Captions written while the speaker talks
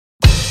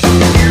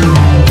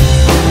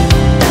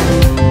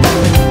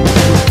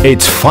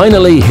It's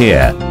finally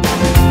here.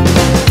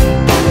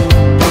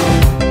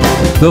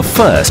 The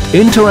first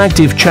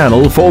interactive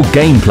channel for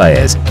game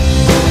players.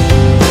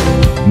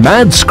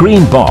 Mad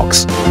Screen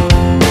Box.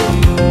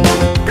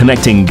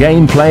 Connecting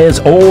game players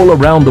all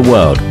around the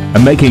world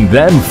and making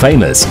them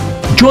famous.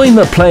 Join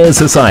the Player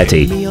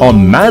Society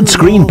on Mad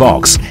Screen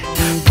Box.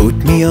 Put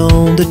me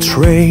on the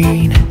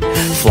train,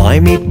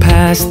 fly me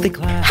past the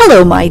clouds.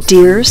 Hello, my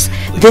dears.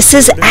 This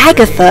is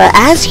Agatha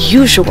as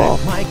usual.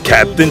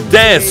 Captain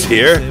Dance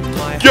here.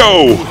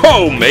 Yo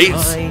ho,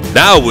 mates.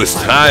 Now it's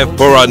time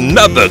for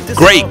another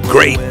great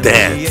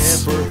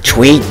dance.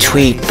 Tweet,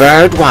 tweet,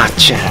 bird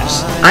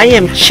watchers. I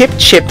am Chip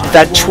Chip,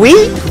 the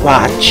tweet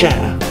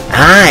watcher.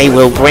 I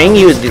will bring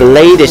you the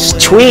latest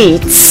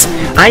tweets.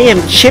 I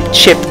am Chip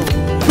Chip.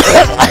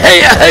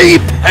 Hey,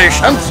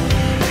 patients.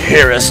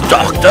 Here is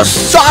Dr.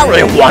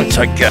 Sorry once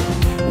again.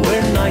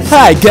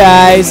 Hi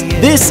guys,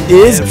 this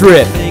is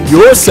Drip,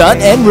 your sun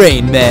and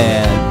rain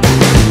man.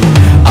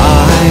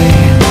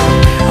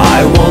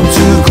 I want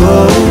to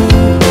go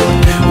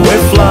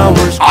where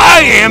flowers.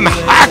 I am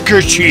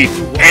Hacker Chief,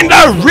 and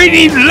I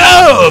really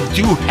love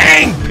to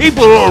hang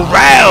people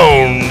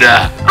around.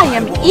 I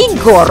am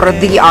Igor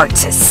the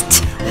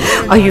artist.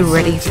 Are you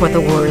ready for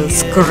the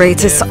world's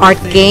greatest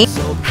art game?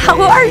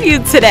 How are you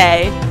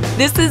today?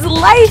 This is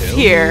Life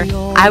here.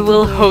 I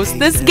will host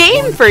this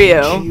game for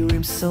you.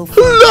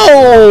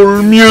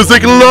 Hello,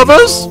 music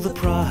lovers.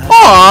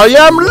 I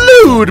am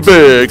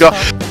Ludwig.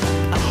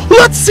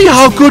 Let's see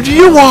how good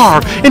you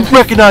are in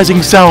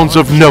recognizing sounds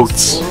of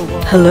notes.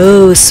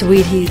 Hello,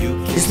 sweetie.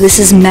 This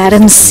is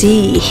Madam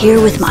C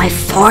here with my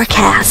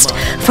forecast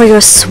for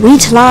your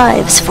sweet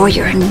lives for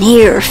your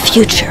near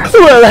future.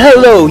 Well,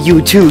 hello,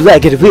 you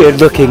two-legged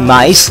weird-looking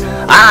mice.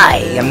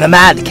 I am the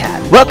Mad Cat.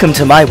 Welcome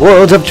to my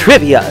world of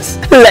trivias.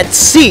 Let's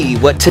see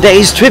what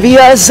today's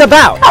trivia is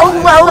about.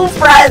 Hello,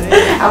 friends.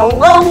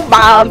 Hello,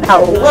 Mom.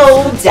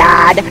 Hello,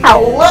 Dad.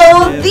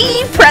 Hello,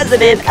 the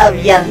President of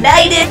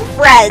United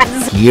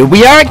Friends. Here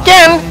we are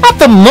again at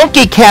the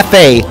Monkey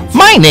Cafe.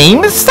 My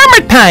name is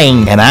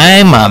Summertime, and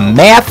I'm a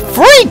math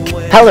freak.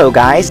 Hello,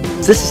 guys.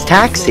 This is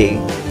Taxi,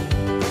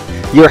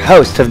 your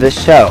host of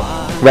this show.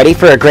 Ready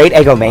for a great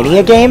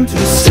Egomania game? To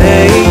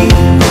say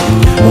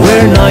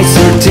we're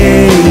nicer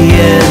day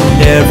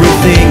and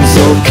everything's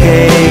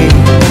okay.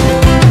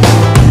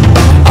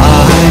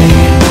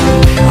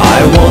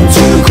 I want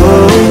to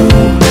go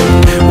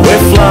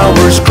where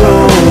flowers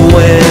grow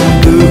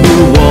and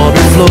blue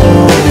water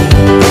flow.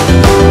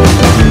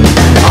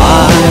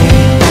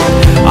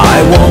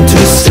 I want to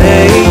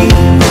stay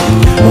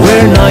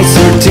where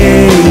nicer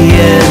day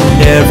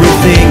and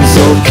everything's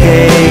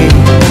okay.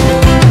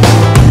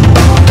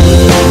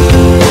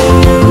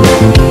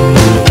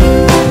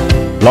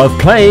 Love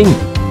playing?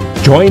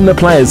 Join the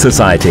Player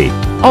Society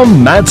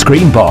on Mad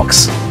Screen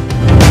Box.